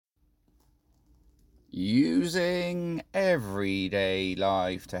using everyday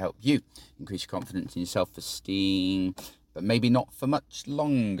life to help you increase your confidence in your self-esteem, but maybe not for much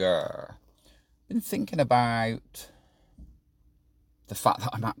longer. Been thinking about the fact that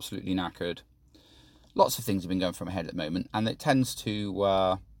I'm absolutely knackered. Lots of things have been going through my head at the moment, and it tends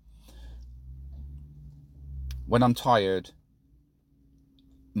to, when I'm tired,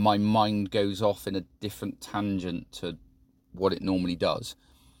 my mind goes off in a different tangent to what it normally does,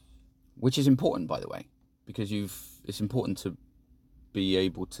 which is important, by the way, because it's important to be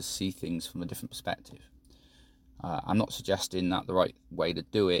able to see things from a different perspective. I'm not suggesting that the right way to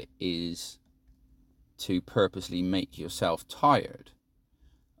do it is to purposely make yourself tired,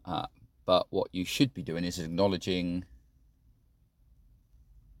 but what you should be doing is acknowledging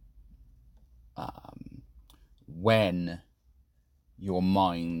when your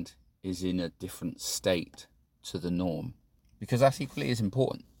mind is in a different state to the norm, because that's equally as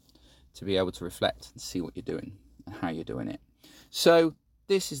important, to be able to reflect and see what you're doing and how you're doing it. So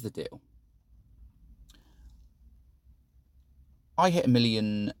this is the deal. I hit 1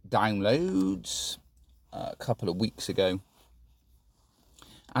 million downloads a couple of weeks ago,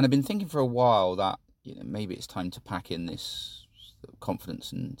 and I've been thinking for a while that maybe it's time to pack in this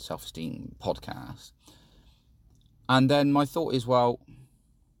confidence and self-esteem podcast. And then my thought is, well,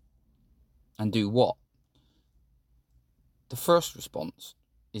 and do what? The first response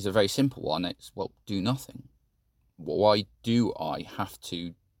is a very simple one. It's, well, do nothing. Why do I have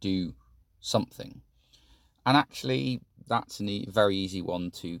to do something? And actually, that's a very easy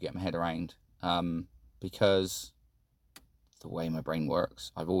one to get my head around, because the way my brain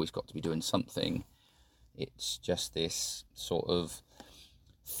works, I've always got to be doing something. It's just this sort of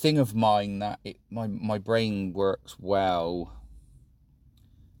thing of mine that my brain works well,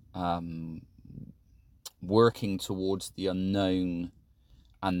 working towards the unknown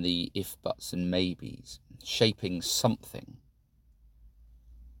and the if, buts and maybes, shaping something,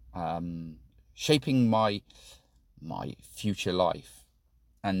 shaping my future life,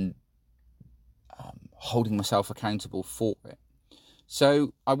 and holding myself accountable for it.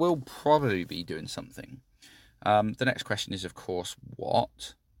 So I will probably be doing something. The next question is, of course,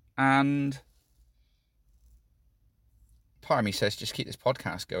 what? And part of me says just keep this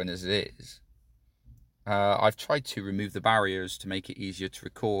podcast going as it is. I've tried to remove the barriers to make it easier to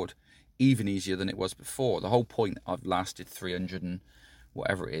record, even easier than it was before. The whole point I've lasted 300 and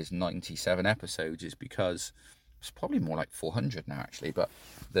whatever it is, 97 episodes, is because it's probably more like 400 now, actually. But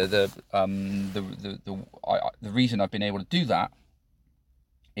the reason I've been able to do that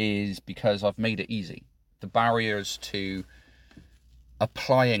is because I've made it easy. The barriers to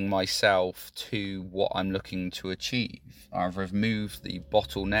applying myself to what I'm looking to achieve, I've removed the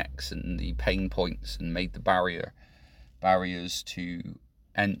bottlenecks and the pain points and made the barriers to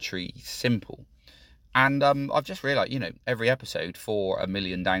entry simple. And I've just realised, every episode for 1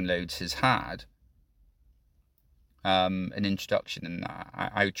 million downloads has had an introduction and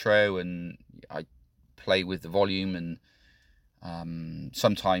outro, and I play with the volume and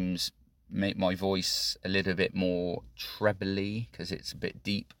sometimes make my voice a little bit more trebly because it's a bit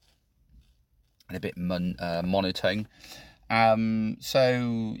deep and a bit monotone.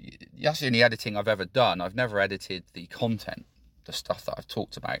 So that's the only editing I've ever done. I've never edited the content, the stuff that I've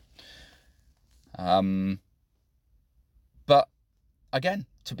talked about. But again,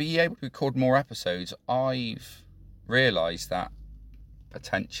 to be able to record more episodes, I've realised that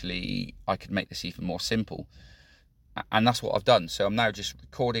potentially I could make this even more simple. And that's what I've done. So I'm now just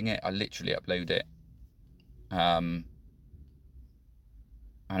recording it. I literally upload it. And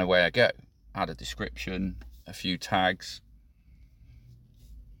away I go. Add a description, a few tags.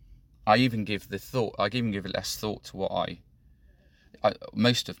 I even give less thought to what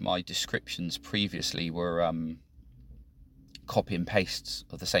most of my descriptions previously were copy and pastes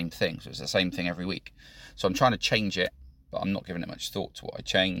of the same thing. So it's the same thing every week. So I'm trying to change it, but I'm not giving it much thought to what I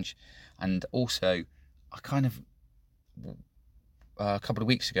change. And also, I kind of, a couple of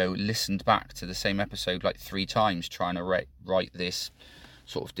weeks ago, listened back to the same episode like 3 times, trying to write this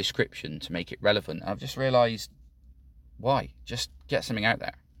sort of description to make it relevant. I've just realised, why? Just get something out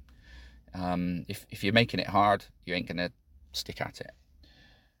there. If you're making it hard, you ain't going to stick at it.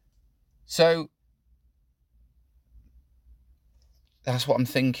 So that's what I'm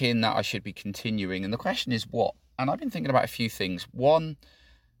thinking that I should be continuing. And the question is what? And I've been thinking about a few things. 1,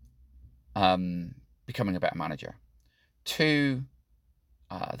 becoming a better manager. 2,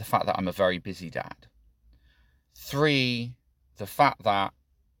 the fact that I'm a very busy dad. 3, the fact that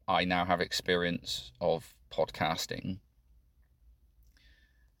I now have experience of podcasting.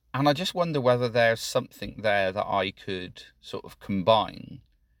 And I just wonder whether there's something there that I could sort of combine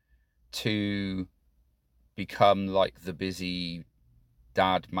to become like the busy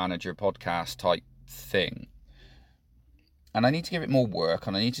dad manager podcast type thing. And I need to give it more work,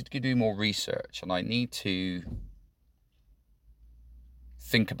 and I need to do more research, and I need to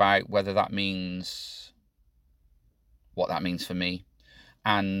think about whether that means what that means for me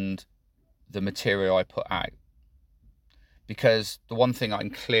and the material I put out. Because the one thing I'm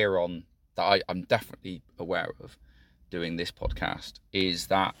clear on, that I'm definitely aware of doing this podcast, is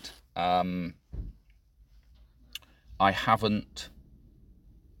that I haven't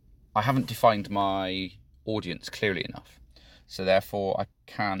defined my audience clearly enough. So therefore I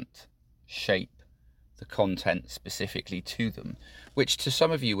can't shape the content specifically to them, which to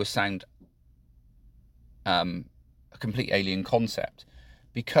some of you will sound a complete alien concept,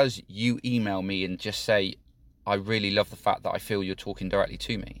 because you email me and just say, I really love the fact that I feel you're talking directly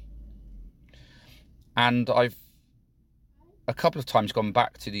to me. And I've a couple of times gone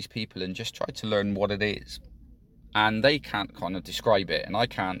back to these people and just tried to learn what it is, and they can't kind of describe it, and I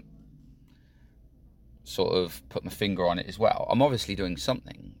can't sort of put my finger on it as well. I'm obviously doing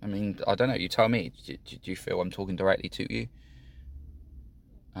something. I mean, I don't know, you tell me. Do you feel I'm talking directly to you?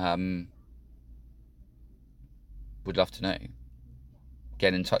 Would love to know.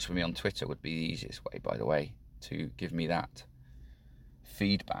 Get in touch with me on Twitter would be the easiest way, by the way, to give me that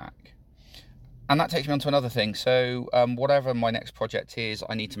feedback. And that takes me on to another thing. So whatever my next project is,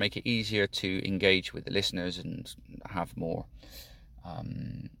 I need to make it easier to engage with the listeners and have more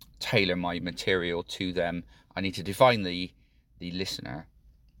tailor my material to them. I need to define the listener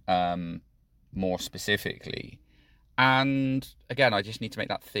more specifically. And again, I just need to make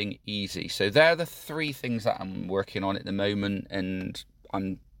that thing easy. So they're the three things that I'm working on at the moment. And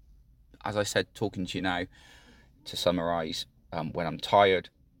I'm, as I said, talking to you now to summarize when I'm tired.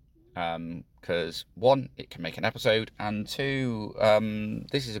 Because one, it can make an episode, and two,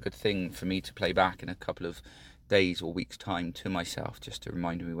 this is a good thing for me to play back in a couple of days or weeks' time to myself, just to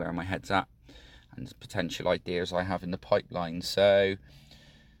remind me where my head's at and potential ideas I have in the pipeline. So,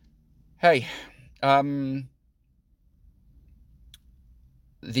 hey,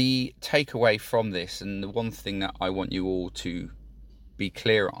 the takeaway from this, and the one thing that I want you all to be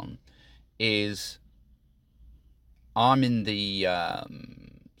clear on, is I'm in the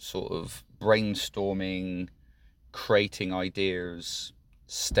sort of brainstorming, creating ideas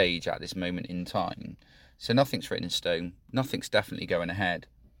stage at this moment in time. So nothing's written in stone. Nothing's definitely going ahead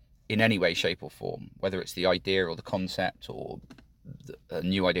in any way, shape or form, whether it's the idea or the concept or a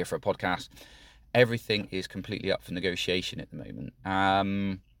new idea for a podcast. Everything is completely up for negotiation at the moment.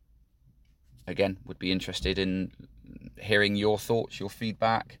 Again, would be interested in hearing your thoughts, your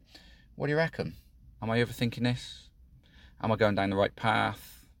feedback. What do you reckon? Am I overthinking this? Am I going down the right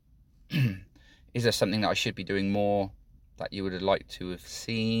path? Is there something that I should be doing more that you would have liked to have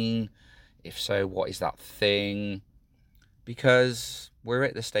seen? If so, what is that thing? Because we're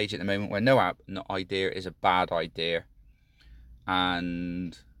at the stage at the moment where no idea is a bad idea,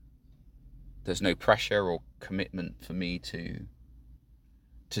 and there's no pressure or commitment for me to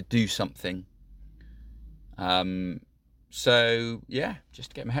do something. So yeah,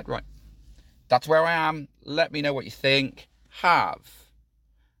 just to get my head right. That's where I am. Let me know what you think. Have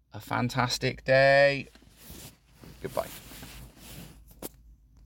a fantastic day. Goodbye.